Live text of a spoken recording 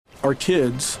Our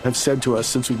kids have said to us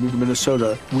since we moved to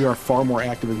Minnesota, we are far more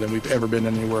active than we've ever been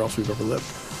anywhere else we've ever lived.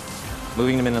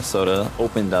 Moving to Minnesota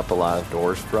opened up a lot of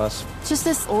doors for us. Just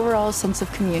this overall sense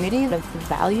of community, of the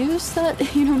values that,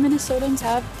 Minnesotans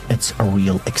have. It's a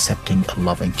real accepting,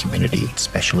 loving community,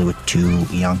 especially with 2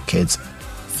 young kids.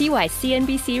 See why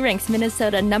CNBC ranks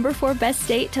Minnesota number 4 best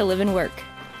state to live and work.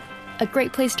 A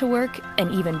great place to work,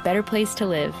 an even better place to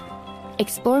live.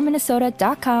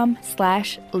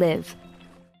 ExploreMinnesota.com/live.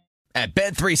 At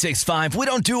Bet365, we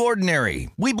don't do ordinary.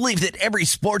 We believe that every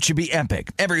sport should be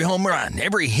epic. Every home run,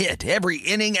 every hit, every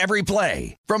inning, every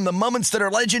play. From the moments that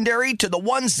are legendary to the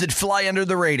ones that fly under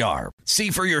the radar. See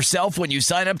for yourself when you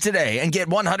sign up today and get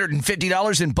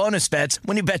 $150 in bonus bets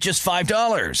when you bet just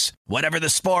 $5. Whatever the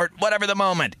sport, whatever the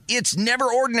moment, it's never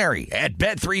ordinary at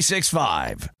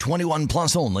Bet365. 21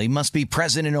 plus only. Must be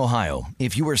present in Ohio.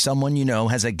 If you or someone you know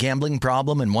has a gambling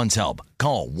problem and wants help,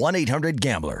 call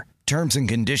 1-800-GAMBLER. Terms and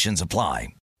conditions apply.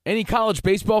 Any college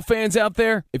baseball fans out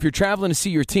there? If you're traveling to see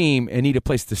your team and need a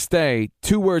place to stay,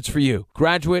 2 words for you: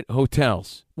 Graduate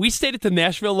Hotels. We stayed at the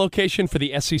Nashville location for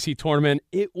the SEC tournament.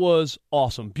 It was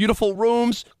awesome. Beautiful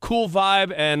rooms, cool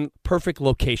vibe, and perfect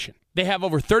location. They have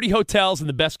over 30 hotels in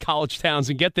the best college towns,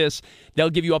 and get this, they'll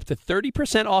give you up to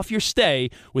 30% off your stay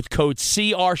with code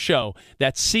CRSHOW.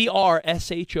 That's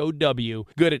CRSHOW.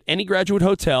 Good at any Graduate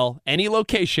Hotel, any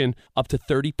location, up to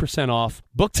 30% off.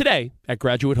 Book today at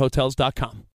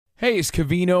graduatehotels.com. Hey, it's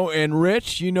Cavino and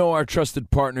Rich. You know our trusted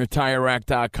partner,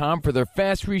 TireRack.com, for their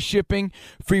fast free shipping,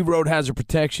 free road hazard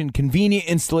protection, convenient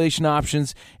installation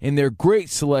options, and their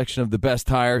great selection of the best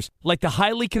tires. Like the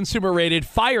highly consumer-rated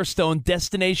Firestone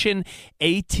Destination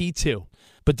AT2.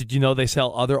 But did you know they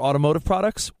sell other automotive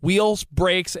products? Wheels,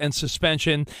 brakes, and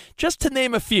suspension, just to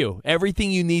name a few.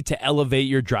 Everything you need to elevate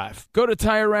your drive. Go to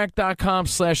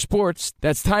TireRack.com/sports.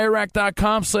 That's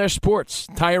TireRack.com/sports.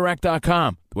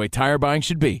 TireRack.com, the way tire buying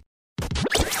should be.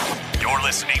 You're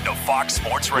listening to Fox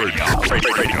Sports Radio.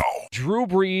 Drew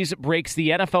Brees breaks the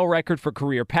NFL record for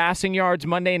career passing yards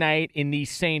Monday night in the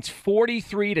Saints'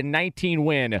 43-19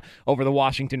 win over the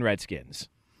Washington Redskins.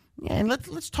 And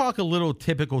let's talk a little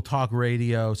typical talk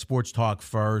radio, sports talk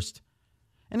first,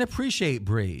 and appreciate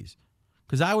Brees,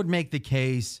 because I would make the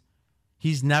case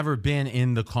he's never been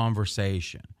in the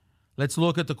conversation. Let's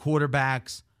look at the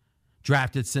quarterbacks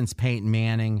drafted since Peyton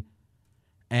Manning,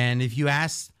 and if you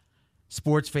ask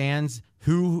sports fans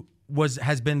who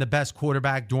has been the best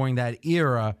quarterback during that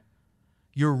era,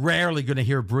 you're rarely going to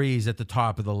hear Brees at the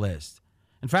top of the list.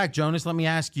 In fact, Jonas, let me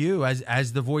ask you,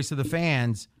 as the voice of the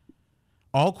fans,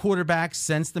 all quarterbacks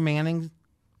since the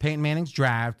Peyton Manning's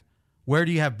draft, where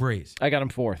do you have Brees? I got him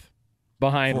fourth,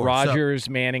 behind Rodgers,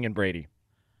 Manning, and Brady.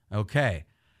 Okay.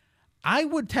 I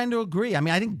would tend to agree. I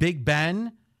mean, I think Big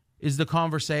Ben is the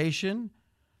conversation.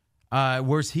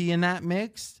 Where's he in that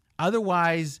mix?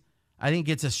 Otherwise, I think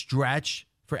it's a stretch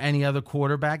for any other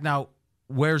quarterback. Now,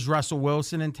 where's Russell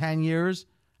Wilson in 10 years?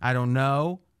 I don't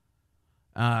know.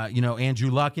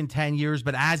 Andrew Luck in 10 years.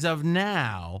 But as of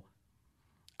now,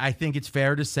 I think it's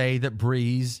fair to say that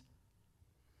Brees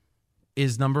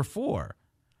is number 4.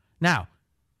 Now,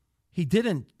 he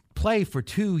didn't play for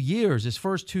 2 years, his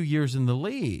first 2 years in the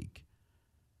league.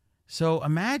 So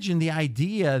imagine the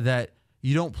idea that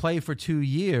you don't play for 2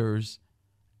 years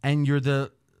and you're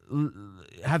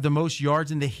have the most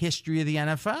yards in the history of the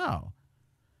NFL.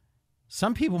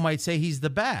 Some people might say he's the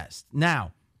best.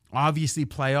 Now, obviously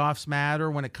playoffs matter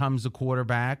when it comes to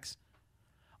quarterbacks.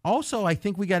 Also, I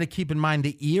think we got to keep in mind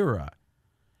the era.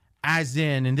 As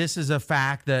in, and this is a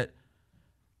fact that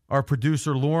our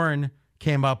producer Lauren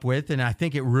came up with, and I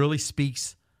think it really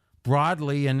speaks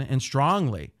broadly and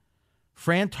strongly.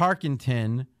 Fran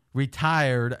Tarkenton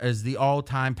retired as the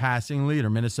all-time passing leader.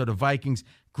 Minnesota Vikings,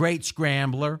 great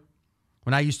scrambler.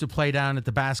 When I used to play down at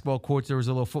the basketball courts, there was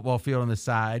a little football field on the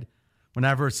side.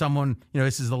 Whenever someone,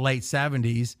 this is the late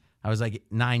 70s, I was like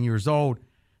 9 years old.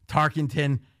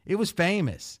 Tarkenton, it was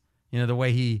famous, the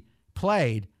way he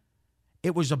played.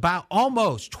 It was about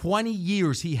almost 20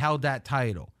 years he held that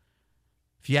title.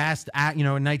 If you asked, in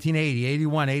 1980,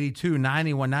 81, 82,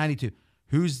 91, 92,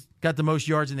 who's got the most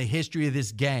yards in the history of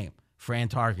this game? Fran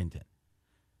Tarkenton.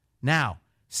 Now,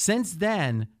 since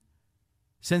then,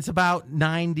 since about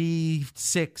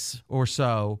 96 or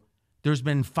so, there's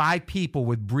been 5 people,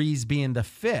 with Brees being the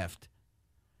 5th,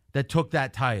 that took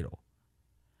that title.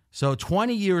 So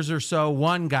 20 years or so,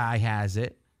 one guy has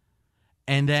it.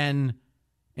 And then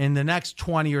in the next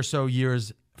 20 or so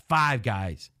years, 5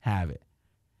 guys have it.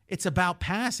 It's about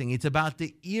passing. It's about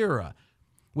the era,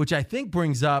 which I think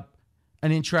brings up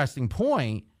an interesting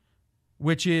point,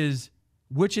 which is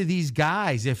which of these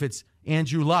guys, if it's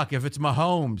Andrew Luck, if it's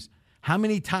Mahomes, How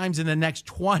many times in the next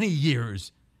 20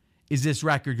 years is this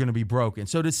record going to be broken?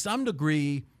 So to some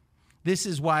degree, this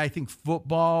is why I think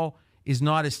football is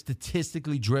not as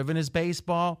statistically driven as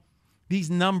baseball. These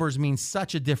numbers mean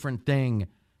such a different thing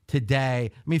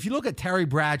today. I mean, if you look at Terry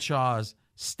Bradshaw's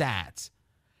stats,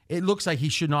 it looks like he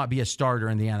should not be a starter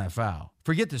in the NFL.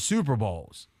 Forget the Super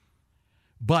Bowls.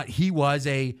 But he was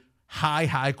a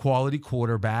high quality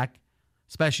quarterback,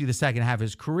 especially the second half of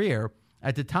his career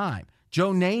at the time.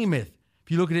 Joe Namath,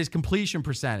 if you look at his completion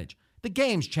percentage, the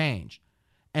game's changed.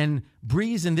 And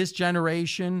Breeze in this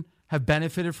generation have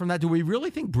benefited from that. Do we really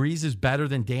think Breeze is better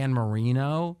than Dan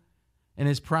Marino in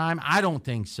his prime? I don't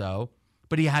think so,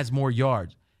 but he has more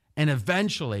yards. And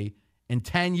eventually, in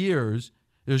 10 years,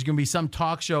 there's going to be some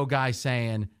talk show guy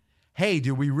saying, hey,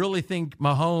 do we really think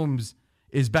Mahomes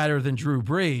is better than Drew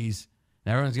Brees?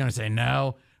 And everyone's going to say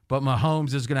no, but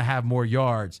Mahomes is going to have more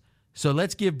yards. So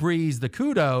let's give Brees the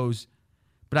kudos,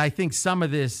 but I think some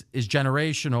of this is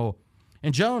generational.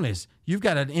 And Jonas, you've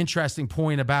got an interesting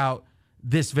point about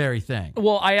this very thing.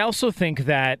 Well, I also think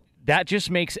that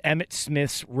just makes Emmitt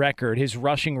Smith's record, his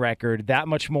rushing record, that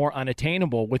much more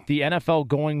unattainable. With the NFL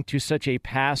going to such a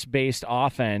pass-based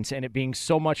offense and it being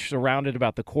so much surrounded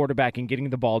about the quarterback and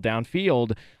getting the ball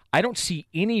downfield, I don't see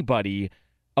anybody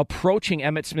approaching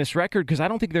Emmitt Smith's record because I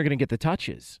don't think they're going to get the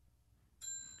touches.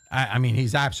 I mean,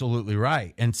 he's absolutely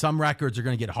right. And some records are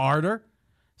going to get harder.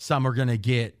 Some are going to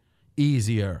get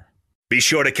easier. Be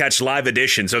sure to catch live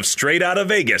editions of Straight Outta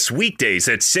Vegas weekdays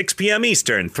at 6 p.m.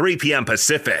 Eastern, 3 p.m.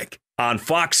 Pacific on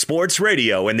Fox Sports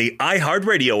Radio and the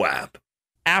iHeartRadio app.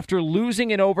 After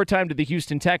losing in overtime to the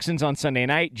Houston Texans on Sunday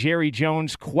night, Jerry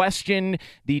Jones questioned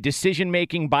the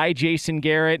decision-making by Jason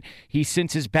Garrett. He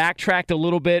since has backtracked a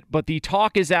little bit, but the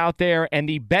talk is out there and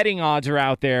the betting odds are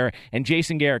out there, and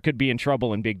Jason Garrett could be in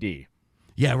trouble in Big D.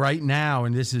 Yeah, right now,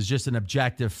 and this is just an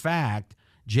objective fact,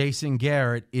 Jason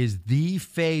Garrett is the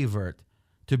favorite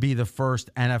to be the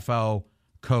first NFL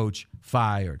coach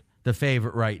fired. The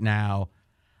favorite right now.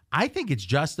 I think it's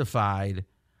justified.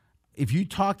 If you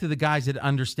talk to the guys that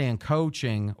understand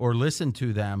coaching or listen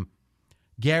to them,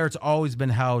 Garrett's always been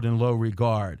held in low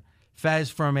regard. Fez,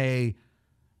 from a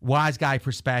wise guy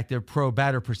perspective,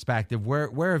 pro-better perspective,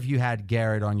 where have you had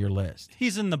Garrett on your list?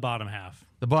 He's in the bottom half.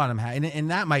 The bottom half,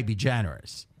 and that might be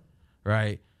generous,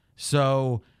 right?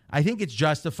 So I think it's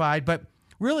justified, but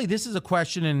really this is a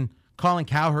question, and Colin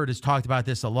Cowherd has talked about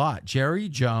this a lot. Jerry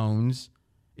Jones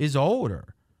is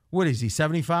older. What is he,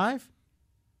 75?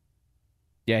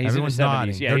 Yeah, he's Everyone's in the 70s.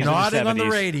 nodding. Yeah, They're he's nodding in the 70s. on the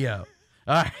radio.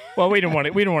 All right. Well, we didn't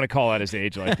want to call out his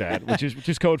age like that, which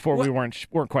is code for we weren't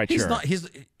quite He's sure. Not,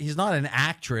 he's not an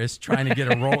actress trying to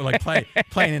get a role like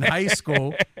playing in high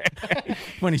school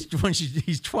when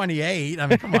he's 28. I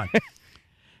mean, come on.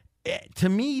 To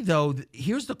me, though,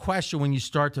 here's the question: when you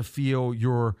start to feel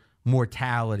your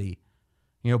mortality,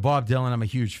 you know, Bob Dylan, I'm a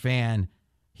huge fan.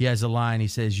 He has a line. He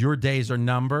says, "Your days are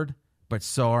numbered, but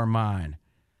so are mine."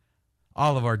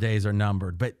 All of our days are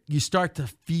numbered, but you start to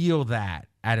feel that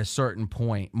at a certain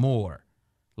point more.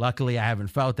 Luckily, I haven't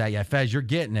felt that yet. Fez, you're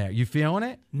getting there. You feeling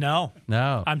it? No.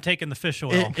 No. I'm taking the fish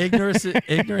oil. Ignorance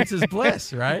is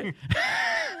bliss, right?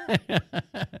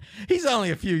 He's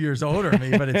only a few years older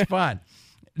than me, but it's fun.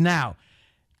 Now,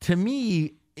 to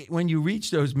me, when you reach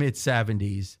those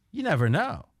mid-70s, you never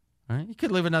know. Right? You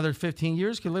could live another 15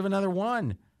 years, could live another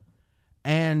one.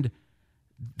 And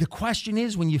the question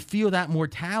is, when you feel that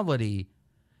mortality,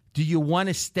 do you want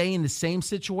to stay in the same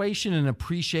situation and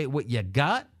appreciate what you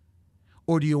got?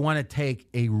 Or do you want to take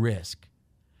a risk?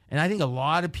 And I think a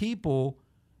lot of people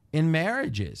in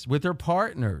marriages with their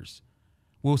partners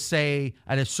will say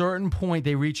at a certain point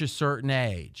they reach a certain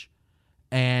age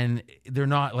and they're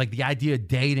not, like, the idea of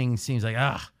dating seems like,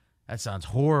 that sounds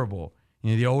horrible.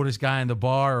 You know, the oldest guy in the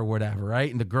bar or whatever,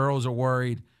 right? And the girls are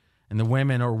worried and the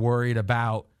women are worried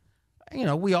about, you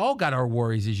know, we all got our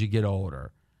worries as you get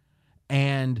older.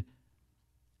 And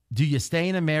do you stay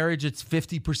in a marriage that's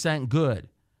 50% good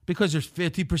because there's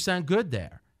 50% good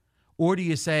there? Or do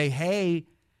you say, hey,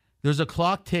 there's a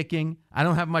clock ticking. I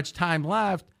don't have much time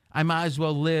left. I might as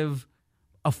well live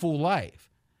a full life.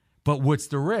 But what's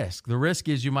the risk? The risk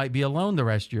is you might be alone the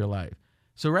rest of your life.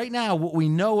 So right now, what we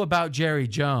know about Jerry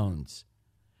Jones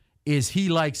is he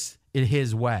likes it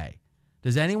his way.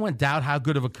 Does anyone doubt how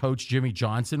good of a coach Jimmy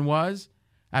Johnson was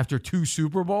after 2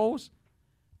 Super Bowls?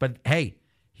 But hey,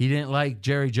 he didn't like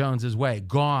Jerry Jones's way.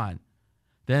 Gone.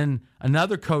 Then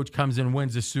another coach comes in and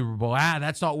wins the Super Bowl.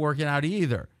 That's not working out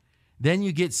either. Then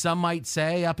you get, some might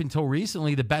say, up until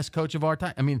recently, the best coach of our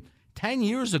time. I mean, 10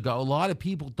 years ago, a lot of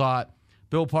people thought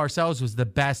Bill Parcells was the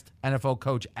best NFL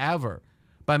coach ever.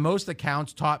 By most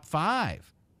accounts, top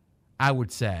 5, I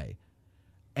would say.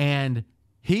 and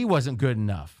he wasn't good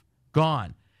enough.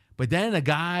 Gone. But then a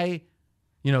guy,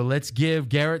 let's give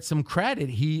Garrett some credit.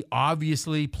 He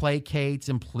obviously placates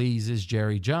and pleases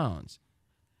Jerry Jones.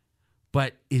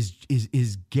 But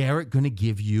is Garrett going to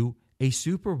give you a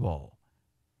Super Bowl?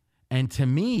 And to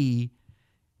me,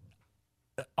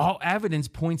 all evidence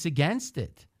points against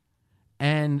it.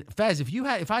 And Fez,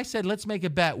 if I said, let's make a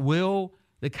bet, will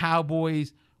the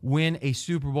Cowboys win a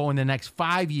Super Bowl in the next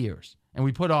 5 years? And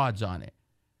we put odds on it.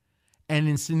 And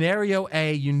in scenario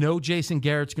A, Jason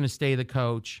Garrett's going to stay the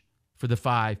coach for the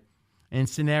 5. And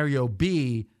scenario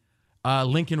B,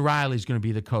 Lincoln Riley's going to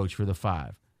be the coach for the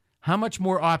 5. How much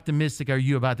more optimistic are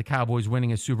you about the Cowboys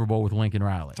winning a Super Bowl with Lincoln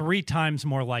Riley? 3 times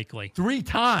more likely. 3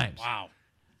 times. Wow.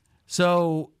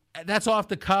 So that's off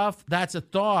the cuff. That's a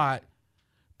thought.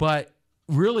 But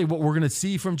really what we're going to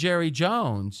see from Jerry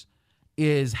Jones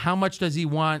is how much does he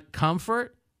want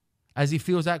comfort as he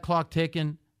feels that clock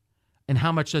ticking, and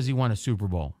how much does he want a Super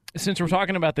Bowl? Since we're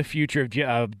talking about the future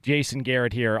of Jason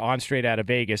Garrett here on Straight Outta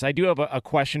Vegas, I do have a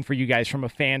question for you guys from a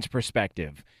fan's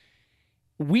perspective.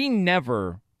 We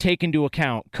never take into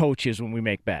account coaches when we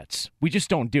make bets. We just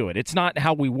don't do it. It's not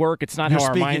how we work. It's not how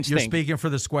our minds think. You're speaking for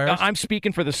the squares? I'm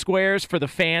speaking for the squares, for the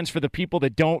fans, for the people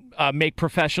that don't make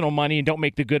professional money and don't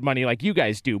make the good money like you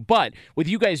guys do. But with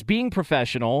you guys being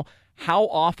professional, how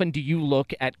often do you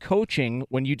look at coaching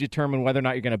when you determine whether or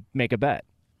not you're going to make a bet?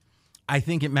 I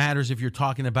think it matters if you're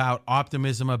talking about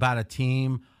optimism about a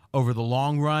team over the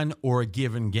long run or a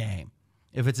given game.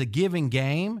 If it's a given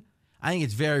game, I think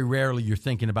it's very rarely you're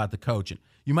thinking about the coaching.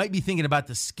 You might be thinking about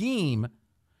the scheme,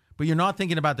 but you're not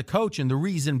thinking about the coaching. The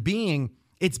reason being,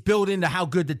 it's built into how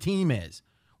good the team is.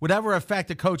 Whatever effect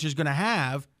a coach is going to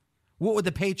have, what would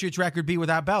the Patriots' record be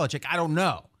without Belichick? I don't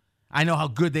know. I know how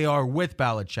good they are with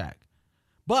Belichick.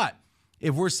 But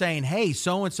if we're saying, hey,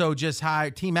 so-and-so just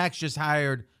hired, Team X just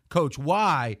hired Coach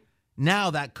Y,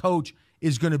 now that coach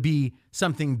is going to be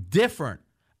something different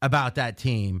about that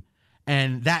team.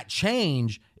 And that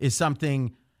change is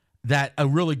something that a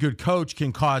really good coach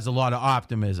can cause a lot of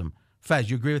optimism. Fez,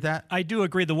 you agree with that? I do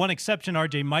agree. The one exception,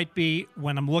 RJ, might be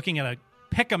when I'm looking at a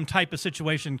pick'em type of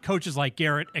situation, coaches like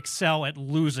Garrett excel at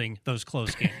losing those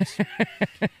close games.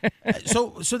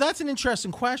 So that's an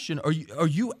interesting question. Are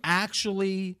you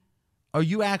actually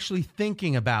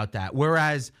thinking about that?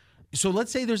 Whereas, so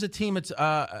let's say there's a team that's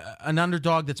an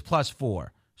underdog that's +4.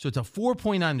 So it's a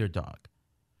 4-point underdog.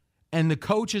 And the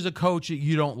coach is a coach that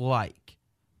you don't like.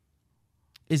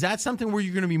 Is that something where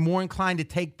you're going to be more inclined to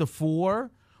take the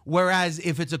 4? Whereas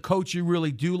if it's a coach you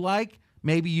really do like,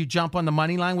 maybe you jump on the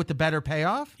money line with the better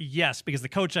payoff? Yes, because the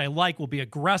coach I like will be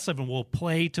aggressive and will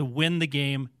play to win the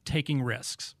game, taking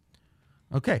risks.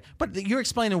 Okay, but you're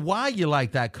explaining why you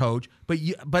like that coach.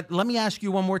 But let me ask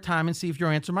you one more time and see if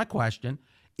you're answering my question.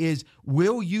 Is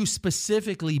will you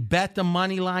specifically bet the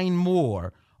money line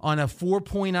more on a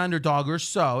 4-point underdog or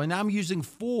so? And I'm using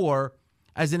 4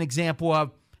 as an example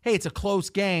of, hey, it's a close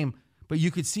game, but you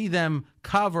could see them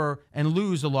cover and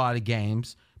lose a lot of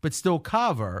games, but still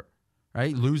cover,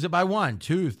 right? Lose it by 1,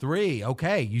 2, 3.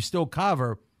 Okay, you still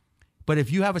cover. But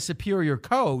if you have a superior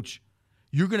coach,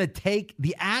 you're going to take,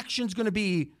 the action's going to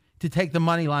be to take the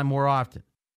money line more often.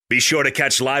 Be sure to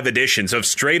catch live editions of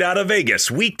Straight Outta Vegas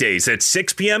weekdays at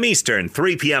 6 p.m. Eastern,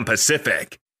 3 p.m.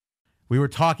 Pacific. We were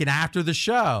talking after the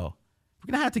show.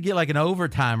 We're going to have to get like an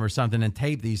overtime or something and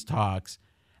tape these talks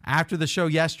after the show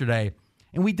yesterday.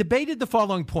 And we debated the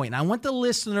following point. And I want the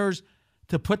listeners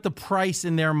to put the price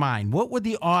in their mind. What would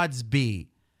the odds be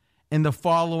in the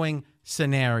following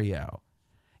scenario?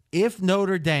 If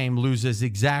Notre Dame loses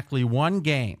exactly 1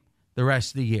 game the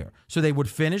rest of the year, so they would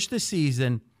finish the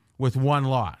season with 1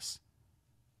 loss,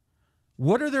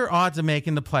 what are their odds of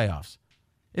making the playoffs?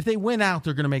 If they win out,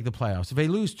 they're going to make the playoffs. If they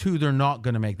lose 2, they're not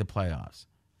going to make the playoffs.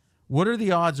 What are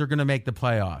the odds they're going to make the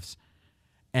playoffs?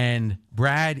 And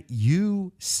Brad,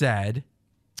 you said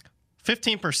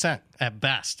 15% at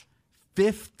best.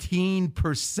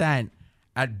 15%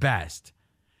 at best.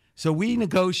 So we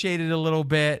negotiated a little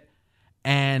bit,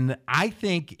 and I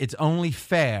think it's only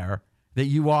fair that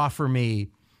you offer me.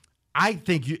 I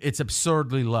think it's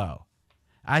absurdly low.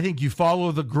 I think you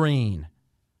follow the green.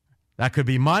 That could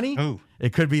be money. Ooh.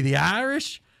 It could be the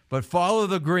Irish, but follow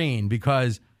the green,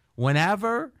 because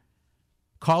whenever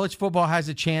college football has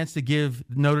a chance to give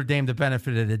Notre Dame the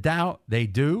benefit of the doubt, they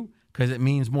do, because it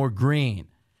means more green.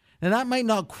 Now, that might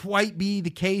not quite be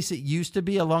the case it used to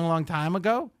be a long, long time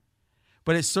ago,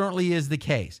 but it certainly is the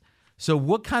case. So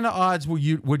what kind of odds would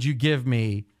you give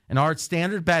me? And our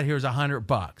standard bet here is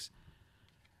 $100,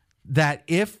 that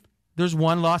if there's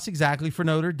 1 loss exactly for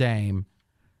Notre Dame,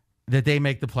 that they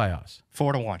make the playoffs.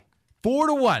 4-1.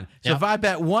 4-1. So Yep. if I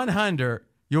bet 100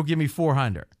 You'll give me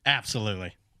 400.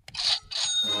 Absolutely.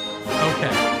 Okay.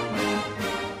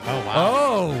 Oh, wow.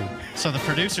 Oh. So the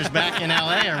producers back in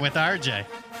LA are with RJ.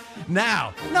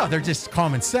 Now, no, they're just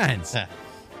common sense.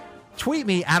 Tweet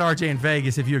me at RJ in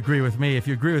Vegas if you agree with me. If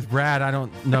you agree with Brad, I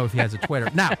don't know if he has a Twitter.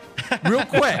 Now, real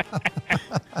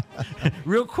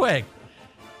quick,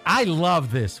 I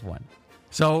love this one.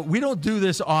 So we don't do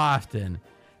this often,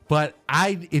 but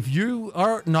if you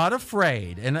are not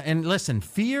afraid, and listen,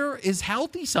 fear is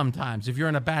healthy sometimes if you're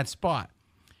in a bad spot.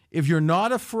 If you're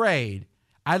not afraid,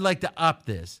 I'd like to up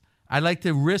this. I'd like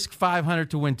to risk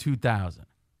 500 to win 2,000.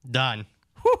 Done.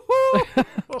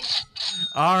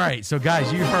 All right, so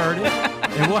guys, you heard it,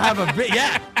 and we'll have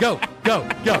go.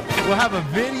 We'll have a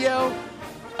video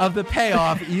of the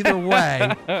payoff either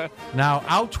way. Now,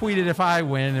 I'll tweet it if I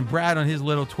win, and Brad on his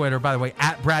little Twitter, by the way,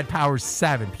 at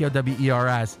BradPowers7,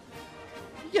 Powers.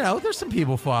 You know, there's some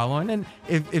people following, and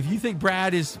if you think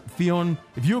Brad is feeling,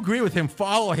 if you agree with him,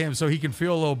 follow him so he can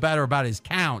feel a little better about his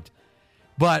count.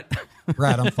 But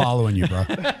Brad, I'm following you, bro.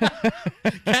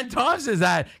 Ken Tom says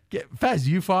that. Fez,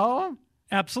 you follow him?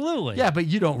 Absolutely. Yeah, but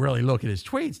you don't really look at his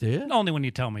tweets, do you? Only when you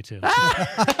tell me to.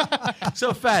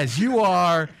 So, Fez, you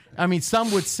are, I mean,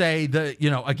 some would say that,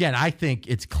 again, I think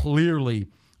it's clearly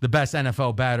the best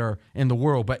NFL bettor in the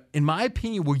world. But in my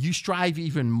opinion, where you strive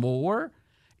even more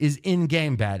is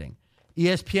in-game betting.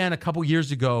 ESPN a couple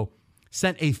years ago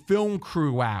sent a film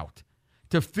crew out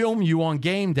to film you on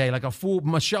game day, like a full.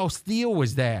 Michelle Steele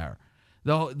was there,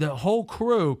 the whole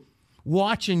crew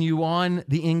watching you on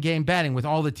the in-game betting with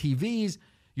all the TVs,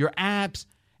 your apps,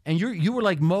 and you were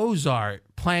like Mozart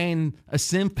playing a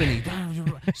symphony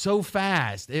so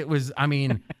fast. It was,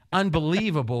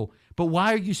 unbelievable. But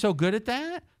why are you so good at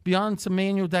that? Beyond some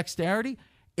manual dexterity,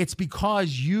 it's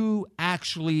because you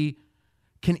actually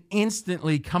can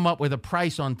instantly come up with a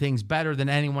price on things better than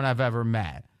anyone I've ever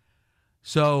met.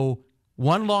 So,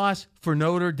 one loss for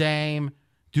Notre Dame.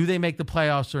 Do they make the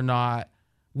playoffs or not?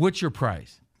 What's your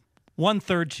price?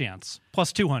 1/3 chance,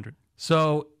 plus 200.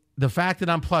 So the fact that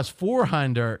I'm plus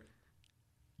 400,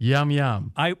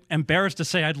 yum. I'm embarrassed to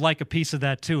say I'd like a piece of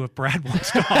that too if Brad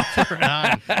wants to offer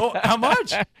it. Oh, how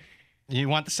much? You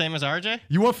want the same as RJ?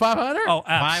 You want 500? Oh,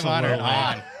 absolutely. 500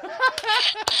 on.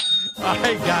 All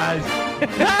right, guys.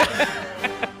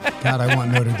 God, I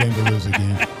want Notre Dame to lose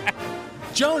again.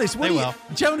 Jonas,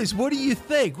 what do you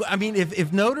think? I mean,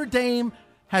 if Notre Dame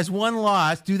has one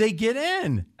loss, do they get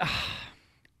in?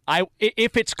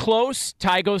 If it's close,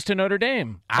 tie goes to Notre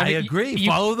Dame. I agree.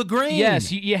 Follow the green.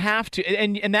 Yes, you have to,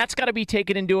 and that's got to be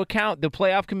taken into account. The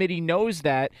playoff committee knows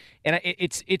that, and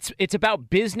it's about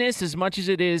business as much as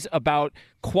it is about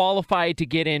qualified to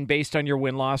get in based on your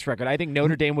win-loss record. I think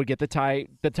Notre Dame would get the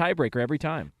tiebreaker every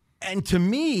time. And to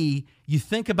me, you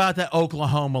think about that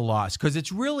Oklahoma loss because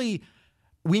it's really.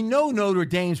 We know Notre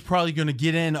Dame's probably going to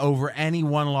get in over any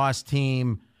one-loss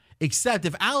team, except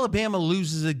if Alabama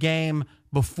loses a game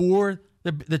before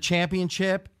the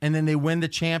championship and then they win the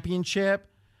championship,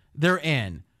 they're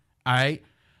in. All right?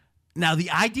 Now,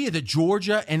 the idea that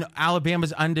Georgia and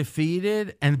Alabama's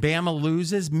undefeated and Bama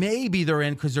loses, maybe they're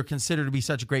in because they're considered to be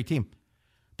such a great team.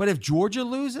 But if Georgia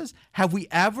loses, have we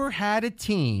ever had a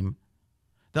team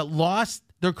that lost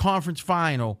their conference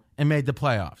final and made the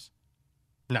playoffs?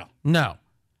 No.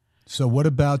 So what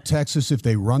about Texas? If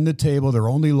they run the table, their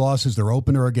only loss is their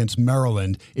opener against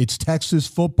Maryland. It's Texas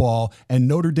football, and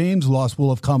Notre Dame's loss will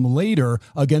have come later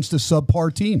against a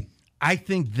subpar team. I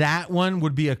think that one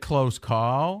would be a close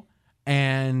call,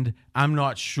 and I'm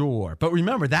not sure. But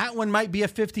remember, that one might be a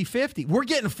 50-50. We're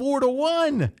getting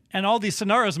 4-1. And all these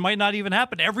scenarios might not even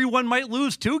happen. Everyone might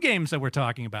lose 2 games that we're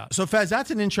talking about. So, Fez,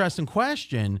 that's an interesting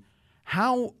question.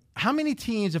 How many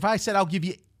teams, if I said I'll give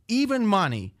you even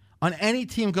money on any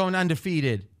team going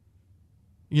undefeated,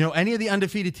 any of the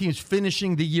undefeated teams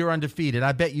finishing the year undefeated,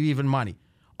 I bet you even money.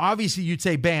 Obviously, you'd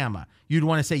say Bama. You'd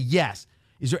want to say yes.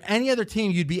 Is there any other team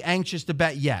you'd be anxious to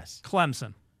bet yes?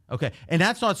 Clemson. Okay, and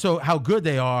that's not so how good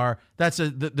they are.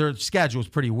 Their schedule is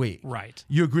pretty weak. Right.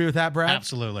 You agree with that, Brad?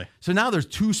 Absolutely. So now there's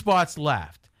 2 spots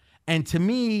left. And to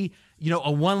me,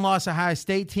 a one-loss Ohio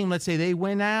State team, let's say they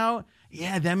win out,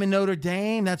 yeah, them and Notre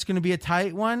Dame, that's going to be a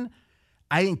tight one.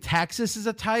 I think Texas is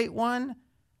a tight one.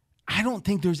 I don't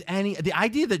think there's any. The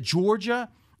idea that Georgia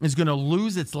is going to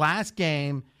lose its last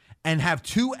game and have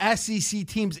 2 SEC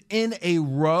teams in a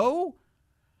row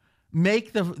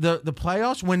make the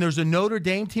playoffs when there's a Notre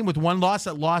Dame team with one loss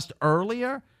that lost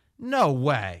earlier? No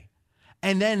way.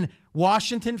 And then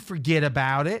Washington, forget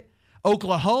about it.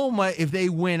 Oklahoma, if they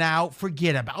win out,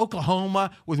 forget about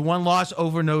Oklahoma with one loss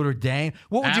over Notre Dame.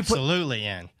 What would Absolutely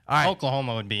you put? in. All right.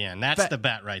 Oklahoma would be in. That's the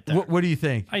bet right there. What do you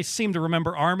think? I seem to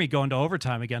remember Army going to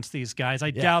overtime against these guys.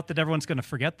 I doubt that everyone's going to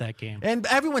forget that game. And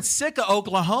everyone's sick of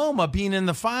Oklahoma being in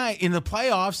the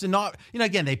playoffs and not,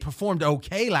 again, they performed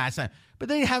okay last time, but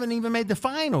they haven't even made the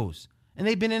finals. And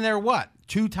they've been in there,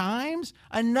 2 times?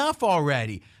 Enough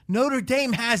already. Notre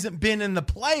Dame hasn't been in the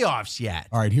playoffs yet.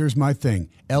 All right, here's my thing.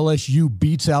 LSU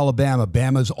beats Alabama,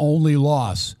 Bama's only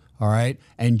loss. All right.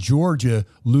 And Georgia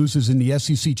loses in the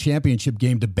SEC championship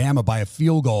game to Bama by a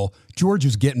field goal.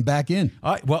 Georgia's getting back in.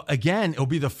 All right. Well, again, it'll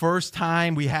be the first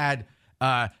time we had,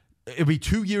 it'll be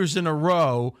 2 years in a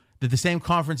row that the same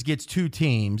conference gets 2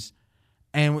 teams.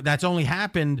 And that's only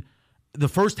happened, the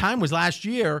first time was last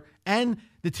year. And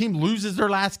the team loses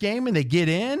their last game and they get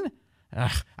in.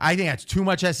 I think that's too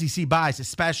much SEC bias,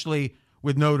 especially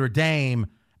with Notre Dame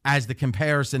as the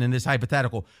comparison in this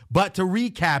hypothetical. But to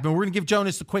recap, and we're going to give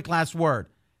Jonas a quick last word.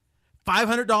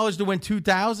 $500 to win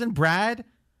 $2,000. Brad,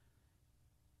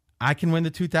 I can win the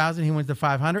 $2,000. He wins the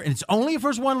 $500. And it's only if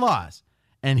there's one loss.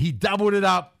 And he doubled it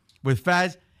up with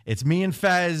Fez. It's me and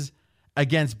Fez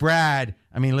against Brad.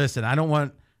 I mean, listen, I don't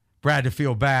want Brad to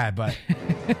feel bad, but...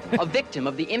 A victim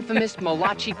of the infamous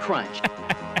Malachi Crunch.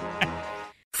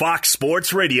 Fox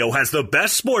Sports Radio has the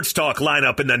best sports talk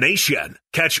lineup in the nation.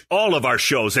 Catch all of our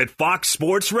shows at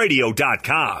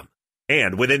foxsportsradio.com.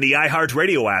 And within the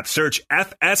iHeartRadio app, search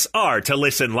FSR to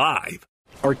listen live.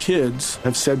 Our kids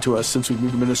have said to us since we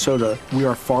moved to Minnesota, we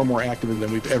are far more active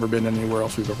than we've ever been anywhere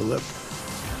else we've ever lived.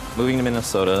 Moving to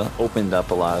Minnesota opened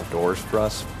up a lot of doors for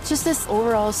us. Just this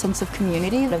overall sense of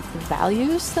community, of the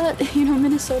values that,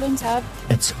 Minnesotans have.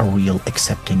 It's a real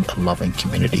accepting, loving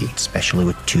community, especially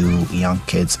with 2 young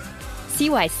kids. See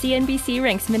why CNBC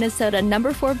ranks Minnesota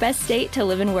number 4 best state to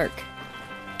live and work.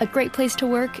 A great place to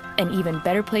work, an even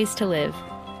better place to live.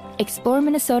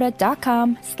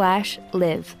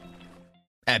 ExploreMinnesota.com/live.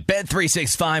 At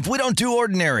Bet365, we don't do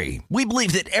ordinary. We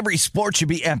believe that every sport should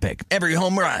be epic. Every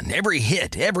home run, every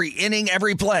hit, every inning,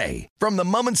 every play. From the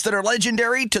moments that are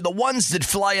legendary to the ones that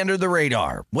fly under the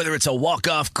radar. Whether it's a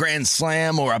walk-off grand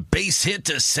slam or a base hit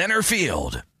to center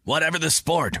field. Whatever the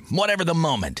sport, whatever the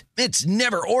moment. It's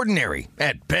never ordinary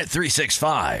at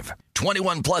Bet365.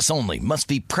 21 plus only. Must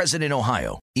be present in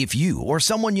Ohio. If you or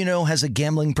someone you know has a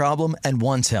gambling problem and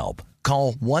wants help,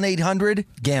 call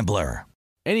 1-800-GAMBLER.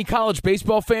 Any college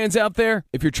baseball fans out there?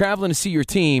 If you're traveling to see your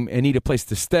team and need a place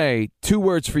to stay, 2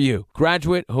 words for you: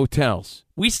 Graduate Hotels.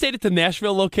 We stayed at the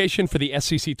Nashville location for the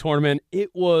SEC tournament.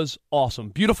 It was awesome.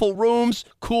 Beautiful rooms,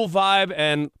 cool vibe,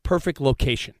 and perfect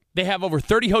location. They have over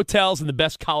 30 hotels in the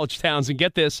best college towns. And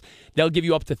get this, they'll give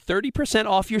you up to 30%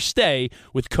 off your stay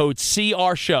with code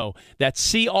CRSHOW.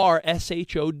 That's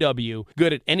CRSHOW.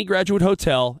 Good at any Graduate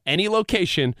Hotel, any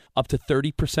location, up to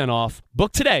 30% off.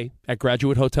 Book today at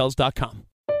graduatehotels.com.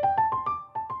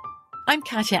 I'm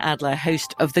Katya Adler,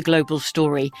 host of The Global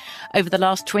Story. Over the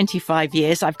last 25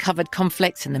 years, I've covered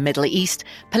conflicts in the Middle East,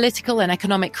 political and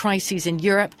economic crises in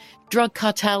Europe, drug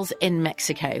cartels in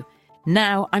Mexico.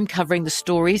 Now I'm covering the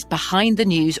stories behind the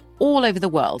news all over the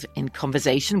world in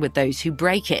conversation with those who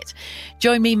break it.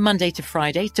 Join me Monday to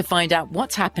Friday to find out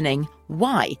what's happening,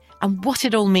 why, and what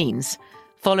it all means.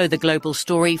 Follow The Global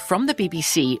Story from the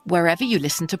BBC wherever you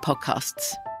listen to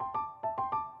podcasts.